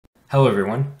Hello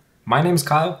everyone, my name is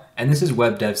Kyle and this is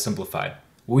Web Dev Simplified,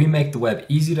 where we make the web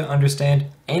easy to understand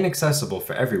and accessible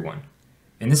for everyone.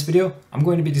 In this video, I'm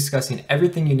going to be discussing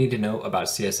everything you need to know about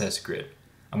CSS Grid.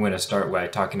 I'm going to start by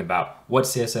talking about what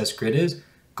CSS Grid is,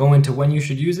 go into when you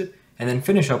should use it, and then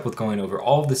finish up with going over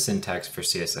all of the syntax for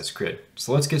CSS Grid.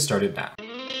 So let's get started now.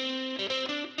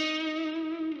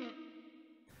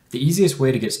 The easiest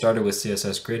way to get started with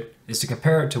CSS Grid is to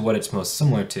compare it to what it's most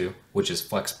similar to, which is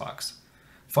Flexbox.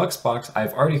 Flexbox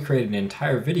I've already created an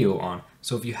entire video on,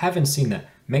 so if you haven't seen that,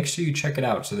 make sure you check it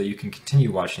out so that you can continue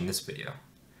watching this video.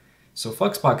 So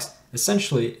Flexbox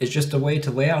essentially is just a way to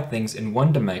lay out things in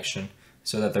one dimension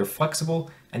so that they're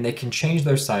flexible and they can change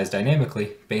their size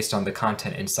dynamically based on the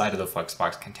content inside of the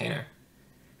Flexbox container.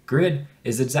 Grid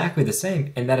is exactly the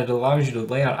same in that it allows you to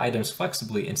lay out items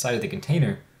flexibly inside of the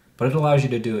container, but it allows you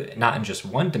to do it not in just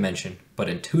one dimension, but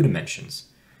in two dimensions.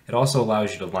 It also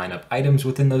allows you to line up items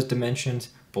within those dimensions,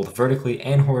 both vertically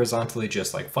and horizontally,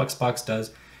 just like Flexbox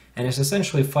does, and it's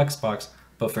essentially Flexbox,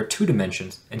 but for two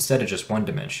dimensions instead of just one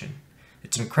dimension.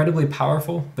 It's incredibly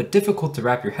powerful, but difficult to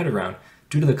wrap your head around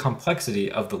due to the complexity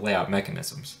of the layout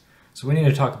mechanisms. So we need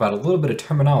to talk about a little bit of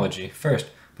terminology first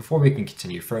before we can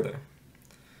continue further.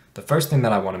 The first thing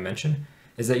that I want to mention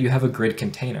is that you have a grid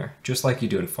container, just like you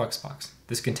do in Flexbox.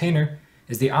 This container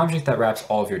is the object that wraps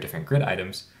all of your different grid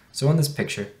items. So in this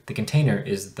picture, the container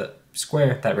is the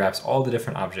square that wraps all the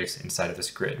different objects inside of this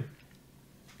grid.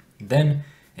 Then,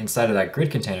 inside of that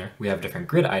grid container, we have different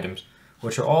grid items,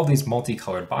 which are all these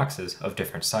multicolored boxes of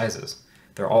different sizes.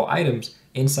 They're all items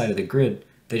inside of the grid,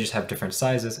 they just have different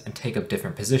sizes and take up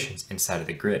different positions inside of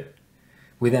the grid.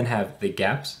 We then have the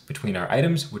gaps between our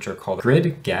items, which are called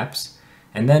grid gaps,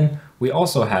 and then we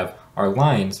also have our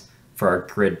lines for our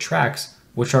grid tracks,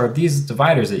 which are these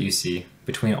dividers that you see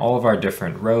between all of our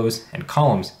different rows and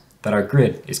columns that our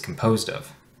grid is composed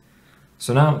of.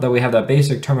 So now that we have that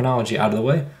basic terminology out of the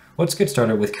way, let's get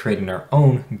started with creating our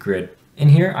own grid. In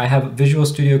here, I have Visual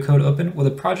Studio Code open with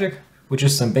a project, which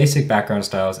is some basic background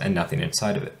styles and nothing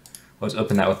inside of it. Let's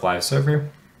open that with Live Server.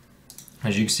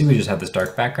 As you can see, we just have this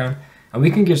dark background, and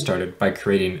we can get started by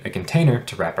creating a container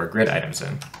to wrap our grid items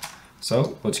in.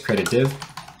 So let's create a div.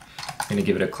 I'm going to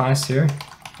give it a class here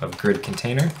of grid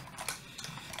container.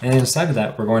 And inside of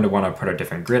that, we're going to want to put our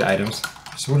different grid items.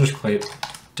 So we'll just create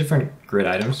different grid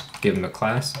items, give them a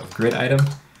class of grid item,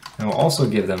 and we'll also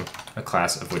give them a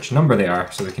class of which number they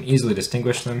are so we can easily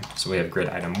distinguish them. So we have grid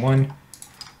item 1,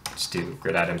 let's do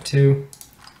grid item 2,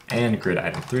 and grid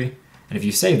item 3. And if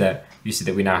you save that, you see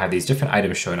that we now have these different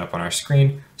items showing up on our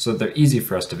screen so that they're easy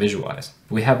for us to visualize.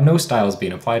 But we have no styles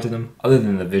being applied to them other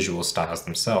than the visual styles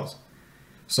themselves.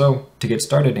 So to get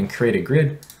started and create a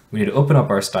grid, we need to open up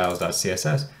our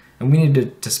styles.css and we need to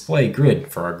display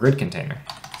grid for our grid container.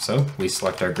 So we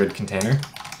select our grid container,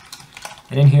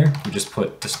 and in here we just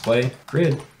put display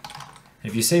grid. And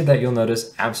if you save that, you'll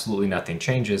notice absolutely nothing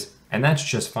changes, and that's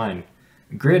just fine.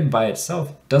 Grid by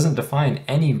itself doesn't define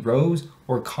any rows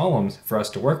or columns for us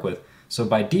to work with, so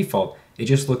by default it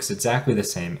just looks exactly the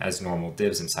same as normal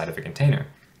divs inside of a container.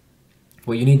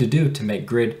 What you need to do to make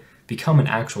grid become an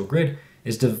actual grid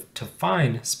is to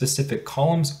define specific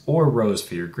columns or rows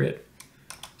for your grid.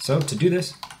 So to do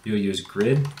this, you'll use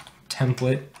grid,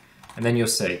 template, and then you'll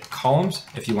say columns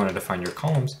if you want to define your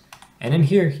columns. And in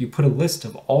here, you put a list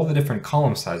of all the different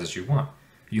column sizes you want.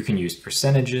 You can use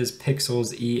percentages,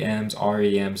 pixels, EMs,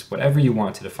 REMs, whatever you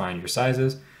want to define your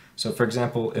sizes. So for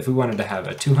example, if we wanted to have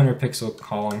a 200 pixel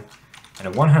column and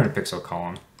a 100 pixel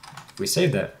column, if we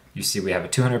save that, you see we have a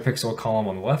 200 pixel column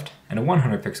on the left and a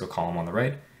 100 pixel column on the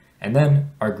right. And then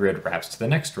our grid wraps to the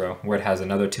next row where it has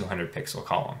another 200 pixel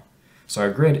column. So our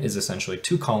grid is essentially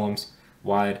 2 columns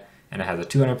wide, and it has a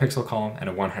 200 pixel column and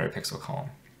a 100 pixel column.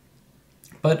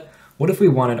 But what if we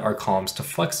wanted our columns to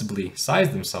flexibly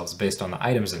size themselves based on the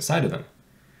items inside of them?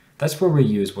 That's where we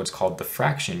use what's called the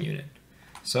fraction unit.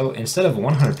 So instead of a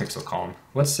 100 pixel column,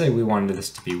 let's say we wanted this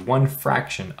to be 1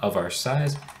 fraction of our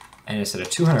size, and instead of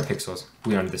 200 pixels,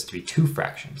 we wanted this to be 2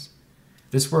 fractions.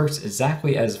 This works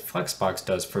exactly as Flexbox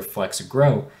does for flex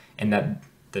grow, in that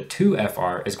the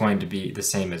 2fr is going to be the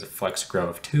same as flex grow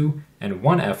of 2, and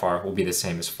 1fr will be the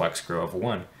same as flex grow of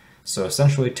 1. So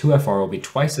essentially 2fr will be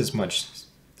twice as much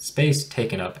space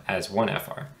taken up as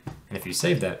 1fr. And if you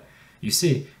save that, you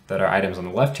see that our items on the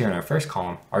left here in our first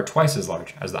column are twice as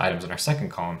large as the items in our second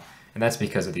column, and that's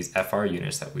because of these fr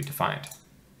units that we defined.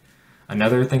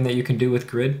 Another thing that you can do with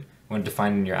grid when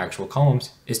defining your actual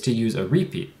columns is to use a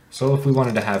repeat. So if we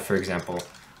wanted to have, for example,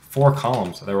 4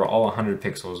 columns that were all 100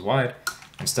 pixels wide,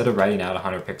 instead of writing out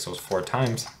 100 pixels 4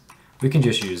 times, we can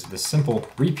just use the simple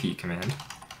repeat command.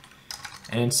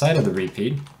 And inside of the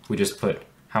repeat, we just put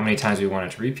how many times we want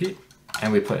it to repeat,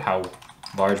 and we put how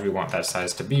large we want that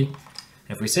size to be.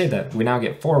 And if we save that, we now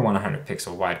get 4 100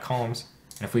 pixel wide columns.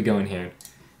 And if we go in here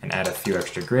and add a few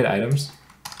extra grid items,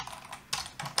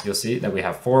 you'll see that we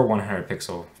have 4 100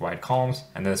 pixel wide columns,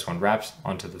 and this one wraps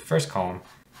onto the first column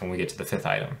when we get to the 5th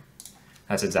item.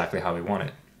 That's exactly how we want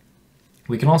it.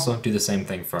 We can also do the same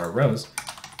thing for our rows.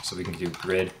 So we can do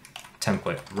grid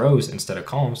template rows instead of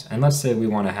columns. And let's say we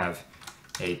want to have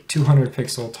a 200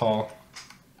 pixel tall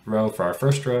row for our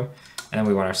first row, and then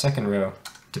we want our second row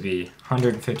to be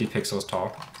 150 pixels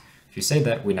tall. If you save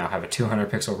that, we now have a 200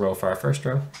 pixel row for our first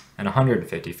row and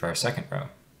 150 for our second row.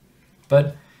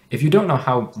 But if you don't know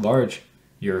how large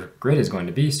your grid is going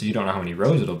to be, so you don't know how many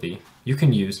rows it'll be, you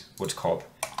can use what's called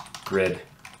grid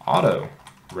auto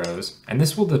rows, and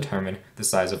this will determine the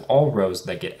size of all rows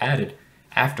that get added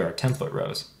after our template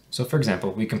rows. So for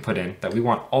example, we can put in that we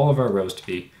want all of our rows to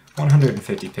be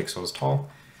 150 pixels tall.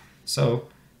 So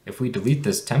if we delete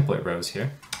this template rows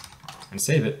here and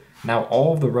save it, now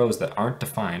all of the rows that aren't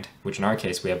defined, which in our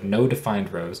case we have no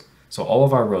defined rows, so all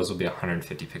of our rows will be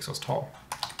 150 pixels tall.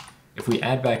 If we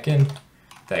add back in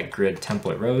that grid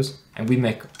template rows and we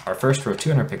make our first row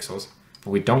 200 pixels,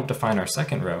 but we don't define our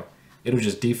second row, it'll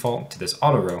just default to this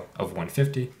auto row of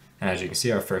 150. And as you can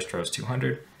see, our first row is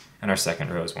 200 and our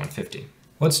second row is 150.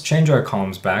 Let's change our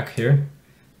columns back here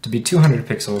to be 200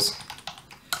 pixels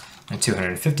and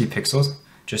 250 pixels,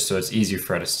 just so it's easier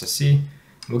for us to see.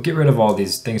 We'll get rid of all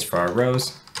these things for our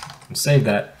rows and save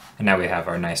that. And now we have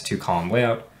our nice 2-column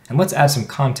layout. And let's add some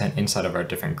content inside of our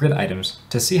different grid items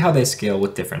to see how they scale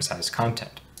with different sized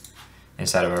content.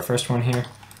 Inside of our first one here,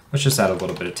 let's just add a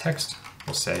little bit of text.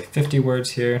 We'll say 50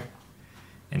 words here.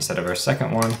 Instead of our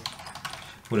second one,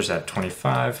 we'll just add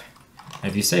 25. And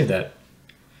if you save that,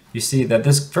 you see that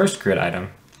this first grid item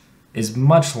is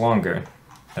much longer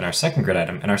than our second grid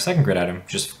item, and our second grid item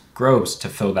just grows to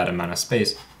fill that amount of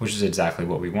space, which is exactly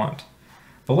what we want.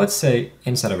 But let's say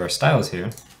inside of our styles here,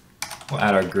 we'll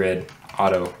add our grid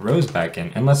auto rows back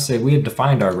in, and let's say we had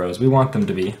defined our rows, we want them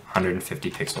to be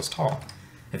 150 pixels tall.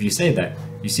 If you save that,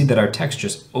 you see that our text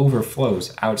just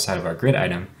overflows outside of our grid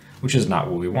item, which is not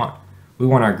what we want. We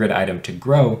want our grid item to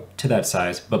grow to that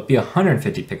size, but be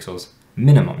 150 pixels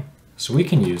minimum. So we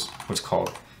can use what's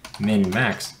called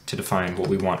Minimax to define what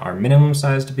we want our minimum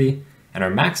size to be and our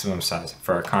maximum size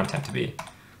for our content to be.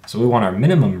 So we want our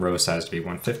minimum row size to be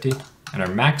 150 and our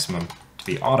maximum to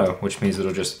be auto, which means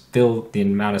it'll just fill the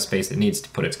amount of space it needs to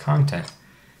put its content.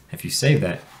 If you save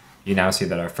that, you now see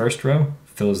that our first row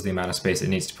fills the amount of space it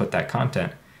needs to put that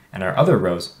content, and our other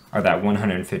rows are that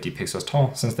 150 pixels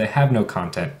tall since they have no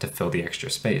content to fill the extra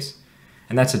space.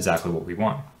 And that's exactly what we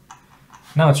want.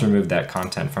 Now let's remove that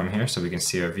content from here so we can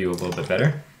see our view a little bit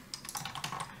better.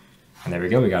 And there we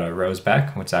go, we got our rows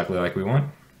back exactly like we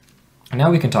want. And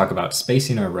now we can talk about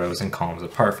spacing our rows and columns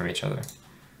apart from each other.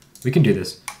 We can do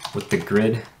this with the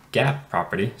grid gap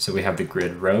property. So we have the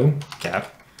grid row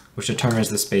gap, which determines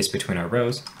the space between our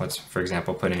rows. Let's, for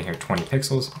example, put in here 20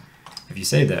 pixels. If you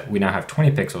say that, we now have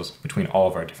 20 pixels between all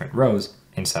of our different rows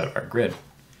inside of our grid.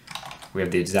 We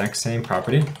have the exact same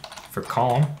property for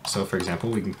column. So for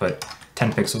example, we can put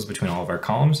 10 pixels between all of our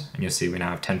columns, and you'll see we now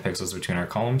have 10 pixels between our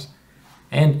columns.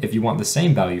 And if you want the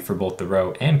same value for both the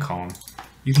row and column,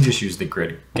 you can just use the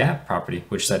grid gap property,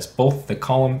 which sets both the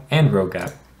column and row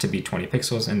gap to be 20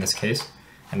 pixels in this case.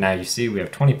 And now you see we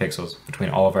have 20 pixels between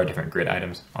all of our different grid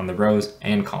items on the rows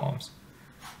and columns.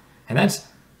 And that's,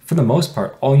 for the most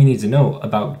part, all you need to know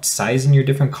about sizing your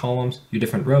different columns, your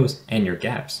different rows, and your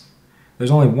gaps.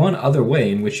 There's only one other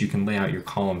way in which you can lay out your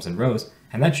columns and rows,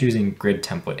 and that's using grid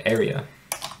template area.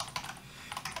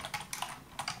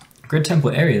 Grid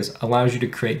template areas allows you to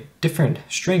create different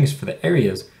strings for the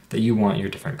areas that you want your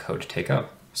different code to take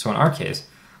up. So in our case,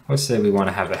 let's say we want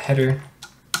to have a header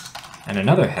and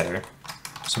another header.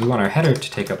 So we want our header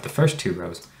to take up the first 2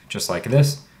 rows, just like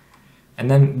this.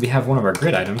 And then we have one of our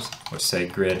grid items, let's say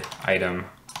grid item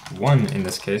 1 in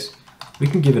this case. We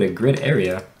can give it a grid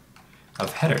area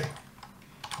of header.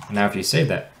 And now if you save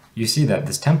that, you see that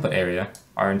this template area,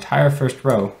 our entire first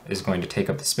row is going to take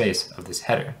up the space of this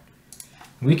header.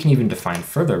 We can even define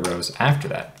further rows after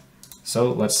that.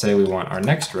 So let's say we want our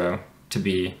next row to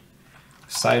be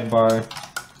sidebar,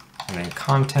 and then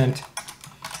content,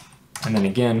 and then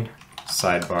again,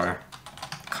 sidebar,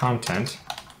 content.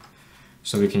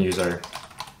 So we can use our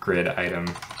grid item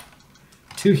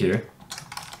 2 here.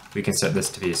 We can set this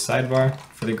to be a sidebar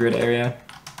for the grid area.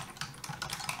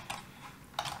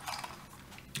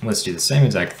 Let's do the same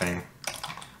exact thing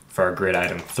for our grid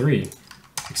item 3,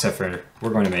 except for we're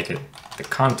going to make it the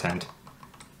content.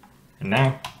 And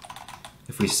now,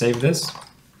 if we save this,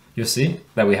 You'll see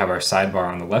that we have our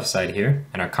sidebar on the left side here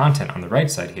and our content on the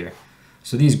right side here.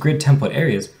 So these grid template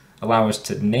areas allow us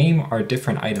to name our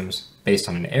different items based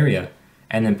on an area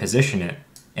and then position it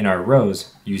in our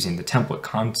rows using the template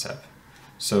concept.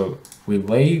 So we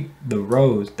lay the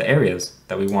areas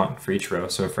that we want for each row.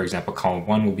 So for example, column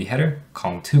 1 will be header,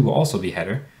 column 2 will also be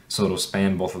header, so it'll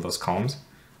span both of those columns.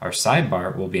 Our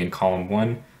sidebar will be in column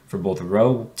 1 for both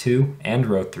row 2 and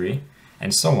row 3,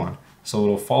 and so on. So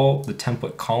it'll follow the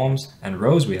template columns and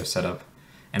rows we have set up,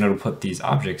 and it'll put these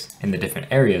objects in the different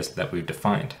areas that we've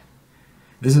defined.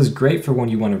 This is great for when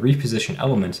you want to reposition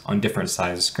elements on different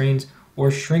size screens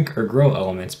or shrink or grow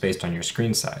elements based on your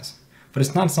screen size. But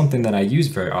it's not something that I use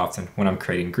very often when I'm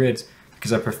creating grids,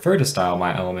 because I prefer to style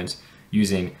my elements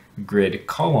using grid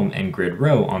column and grid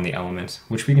row on the elements,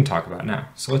 which we can talk about now.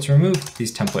 So let's remove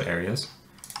these template areas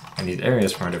and these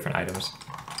areas from our different items.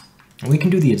 And we can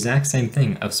do the exact same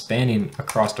thing of spanning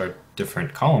across our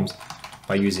different columns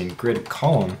by using grid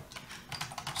column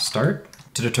start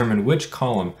to determine which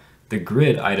column the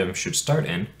grid item should start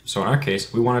in. So in our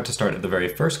case, we want it to start at the very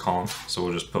first column, so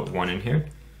we'll just put 1 in here.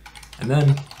 And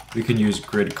then we can use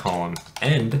grid column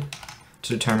end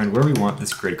to determine where we want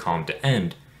this grid column to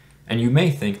end. And you may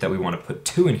think that we want to put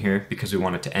 2 in here because we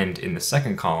want it to end in the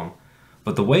second column,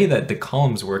 but the way that the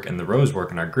columns work and the rows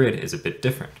work in our grid is a bit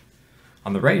different.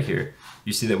 On the right here,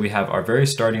 you see that we have our very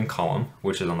starting column,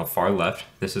 which is on the far left.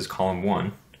 This is column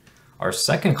 1. Our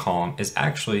second column is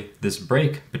actually this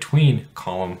break between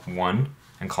column 1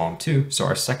 and column 2, so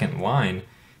our second line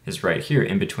is right here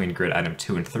in between grid item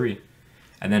 2 and 3.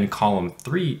 And then column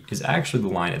 3 is actually the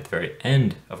line at the very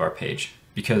end of our page,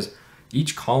 because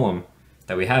each column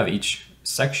that we have, each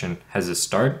section has a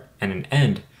start and an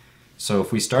end. So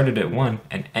if we started at 1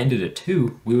 and ended at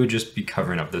 2, we would just be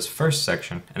covering up this first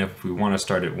section. And if we want to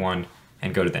start at 1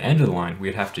 and go to the end of the line,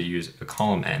 we'd have to use a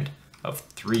column end of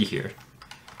 3 here.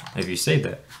 And if you save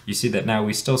that, you see that now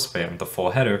we still span the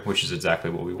full header, which is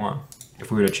exactly what we want. If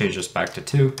we were to change this back to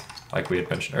 2, like we had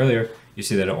mentioned earlier, you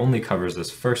see that it only covers this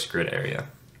first grid area.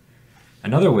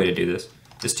 Another way to do this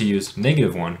is to use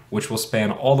 -1, which will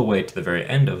span all the way to the very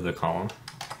end of the column.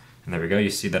 And there we go, you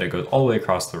see that it goes all the way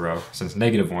across the row, since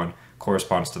 -1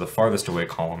 corresponds to the farthest away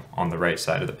column on the right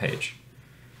side of the page.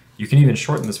 You can even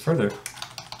shorten this further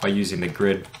by using the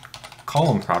grid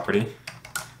column property,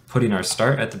 putting our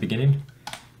start at the beginning,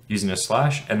 using a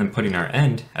slash, and then putting our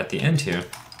end at the end here.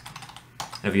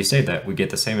 And if you save that, we get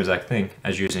the same exact thing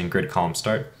as using grid column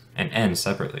start and end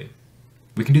separately.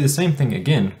 We can do the same thing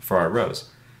again for our rows.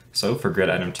 So for grid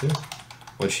item 2,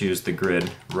 let's use the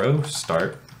grid row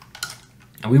start.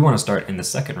 And we want to start in the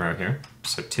second row here,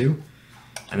 so 2.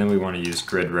 And then we want to use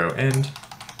grid row end.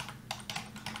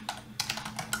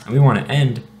 And we want to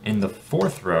end in the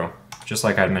 4th row. Just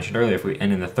like I had mentioned earlier, if we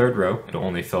end in the 3rd row, it'll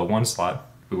only fill 1 slot.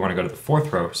 We want to go to the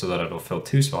 4th row so that it'll fill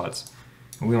 2 slots.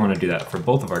 And we want to do that for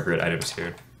both of our grid items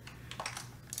here.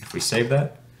 If we save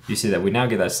that, you see that we now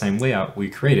get that same layout we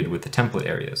created with the template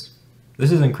areas.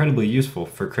 This is incredibly useful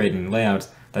for creating layouts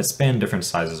that span different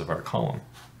sizes of our column.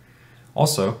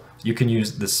 Also, you can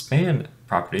use the span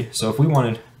property. So if we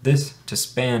wanted this to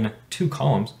span 2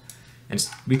 columns, and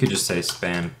we could just say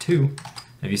span 2.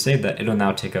 If you save that, it'll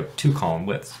now take up 2 column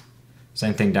widths.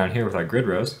 Same thing down here with our grid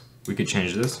rows. We could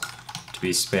change this to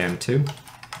be span 2,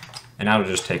 and now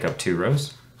it'll just take up 2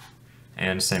 rows.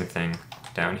 And same thing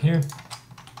down here.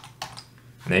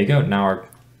 And there you go. Now our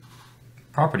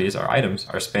properties, our items,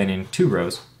 are spanning 2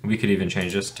 rows. We could even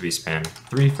change this to be span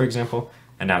 3, for example,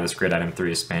 and now this grid item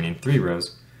 3 is spanning 3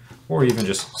 rows. Or even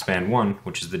just span 1,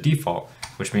 which is the default,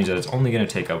 which means that it's only going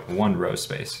to take up 1 row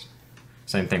space.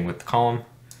 Same thing with the column.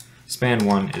 Span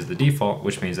 1 is the default,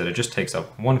 which means that it just takes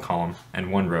up 1 column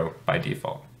and 1 row by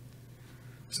default.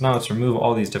 So now let's remove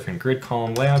all these different grid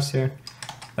column layouts here.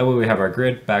 That way we have our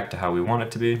grid back to how we want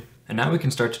it to be. And now we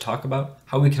can start to talk about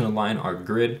how we can align our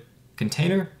grid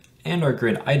container and our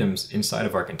grid items inside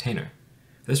of our container.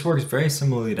 This works very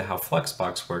similarly to how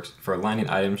Flexbox works for aligning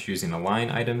items using align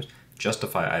items,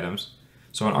 justify items.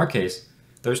 So in our case,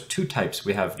 there's 2 types.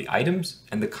 We have the items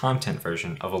and the content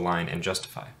version of align and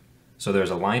justify. So there's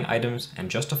align items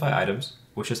and justify items,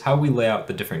 which is how we lay out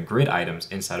the different grid items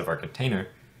inside of our container.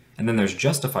 And then there's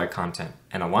justify content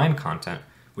and align content,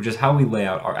 which is how we lay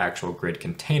out our actual grid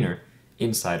container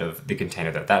inside of the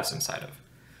container that that's inside of.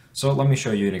 So let me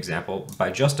show you an example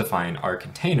by justifying our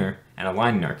container and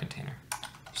aligning our container.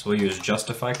 So we'll use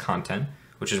justify content,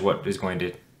 which is what is going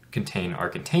to contain our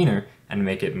container and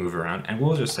make it move around. And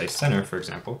we'll just say center, for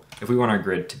example, if we want our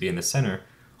grid to be in the center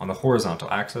on the horizontal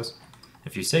axis.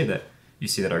 If you save that, you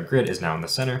see that our grid is now in the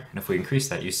center. And if we increase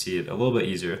that, you see it a little bit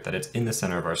easier that it's in the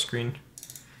center of our screen.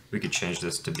 we could change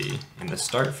this to be in the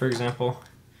start, for example.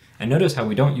 And notice how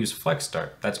we don't use flex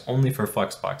start. That's only for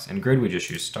Flexbox. In grid, we just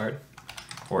use start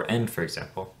or end, for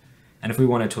example. And if we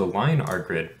wanted to align our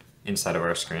grid inside of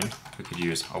our screen, we could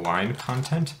use align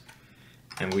content,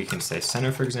 and we can say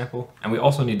center, for example. And we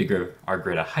also need to give our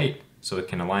grid a height so it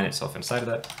can align itself inside of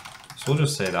that. So we'll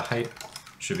just say the height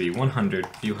should be 100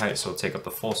 view height, so it'll take up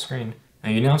the full screen.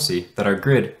 And you now see that our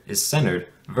grid is centered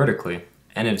vertically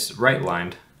and it's right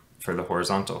lined for the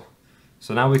horizontal.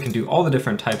 So now we can do all the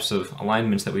different types of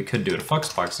alignments that we could do in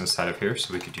Flexbox inside of here.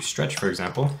 So we could do stretch, for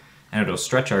example, and it'll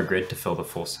stretch our grid to fill the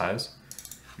full size.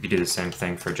 We could do the same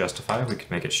thing for justify. We could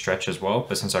make it stretch as well,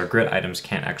 but since our grid items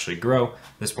can't actually grow,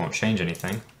 this won't change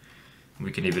anything.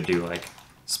 We can even do like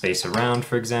space around,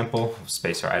 for example,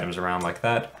 space our items around like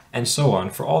that, and so on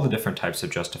for all the different types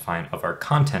of justifying of our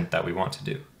content that we want to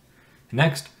do.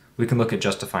 Next, we can look at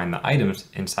justifying the items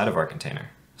inside of our container.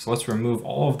 So let's remove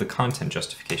all of the content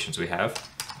justifications we have,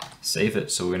 save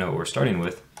it so we know what we're starting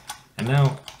with, and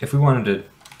now if we wanted to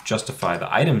justify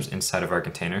the items inside of our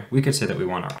container, we could say that we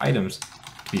want our items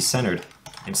to be centered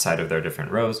inside of their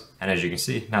different rows, and as you can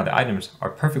see, now the items are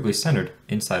perfectly centered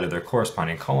inside of their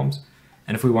corresponding columns.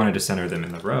 And if we wanted to center them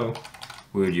in the row,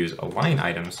 we would use align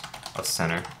items of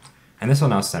center, and this will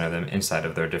now center them inside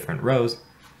of their different rows,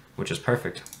 which is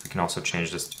perfect. We can also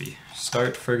change this to be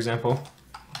start, for example,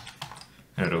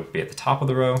 and it'll be at the top of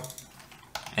the row,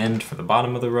 end for the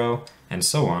bottom of the row, and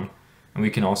so on. And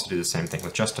we can also do the same thing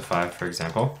with justify, for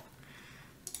example.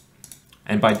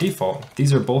 And by default,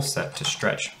 these are both set to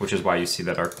stretch, which is why you see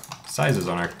that our sizes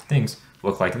on our things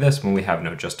look like this when we have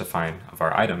no justifying of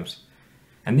our items.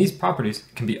 And these properties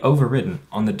can be overridden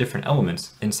on the different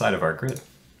elements inside of our grid.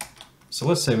 So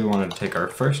let's say we wanted to take our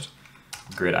first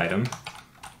grid item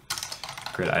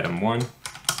 1,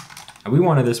 and we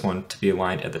wanted this one to be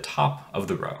aligned at the top of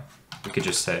the row. We could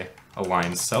just say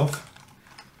align self,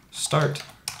 start.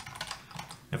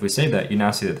 If we say that, you now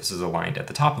see that this is aligned at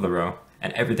the top of the row,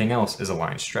 and everything else is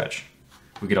aligned stretch.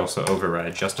 We could also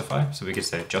override justify, so we could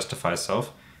say justify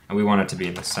self, and we want it to be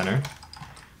in the center.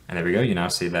 And there we go, you now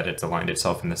see that it's aligned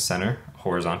itself in the center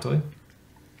horizontally.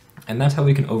 And that's how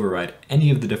we can override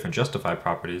any of the different justify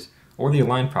properties or the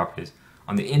align properties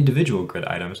on the individual grid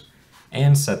items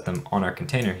and set them on our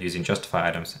container using justify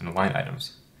items and align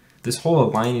items. This whole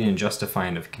aligning and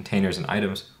justifying of containers and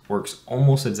items works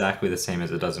almost exactly the same as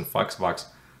it does in Flexbox.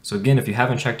 So again, if you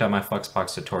haven't checked out my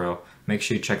Flexbox tutorial, make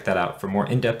sure you check that out for more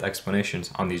in-depth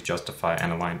explanations on these justify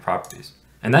and align properties.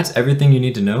 And that's everything you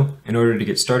need to know in order to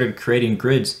get started creating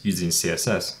grids using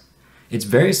CSS. It's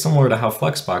very similar to how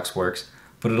Flexbox works,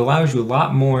 but it allows you a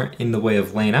lot more in the way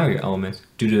of laying out your elements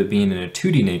due to it being in a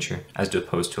 2D nature as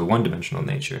opposed to a one-dimensional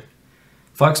nature.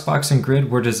 Flexbox and Grid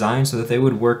were designed so that they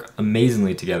would work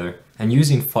amazingly together, and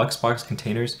using Flexbox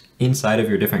containers inside of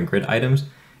your different grid items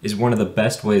is one of the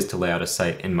best ways to lay out a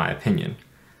site in my opinion.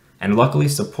 And luckily,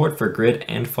 support for Grid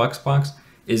and Flexbox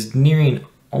is nearing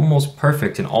almost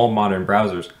perfect in all modern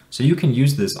browsers, so you can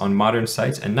use this on modern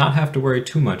sites and not have to worry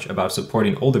too much about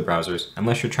supporting older browsers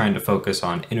unless you're trying to focus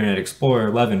on Internet Explorer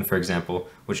 11, for example,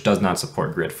 which does not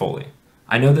support Grid fully.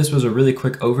 I know this was a really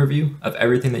quick overview of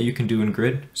everything that you can do in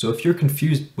Grid, so if you're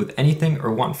confused with anything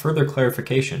or want further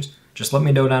clarifications, just let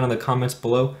me know down in the comments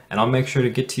below and I'll make sure to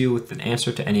get to you with an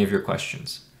answer to any of your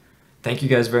questions. Thank you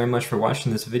guys very much for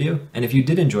watching this video, and if you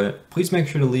did enjoy it, please make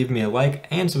sure to leave me a like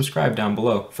and subscribe down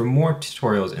below for more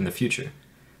tutorials in the future.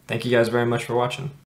 Thank you guys very much for watching.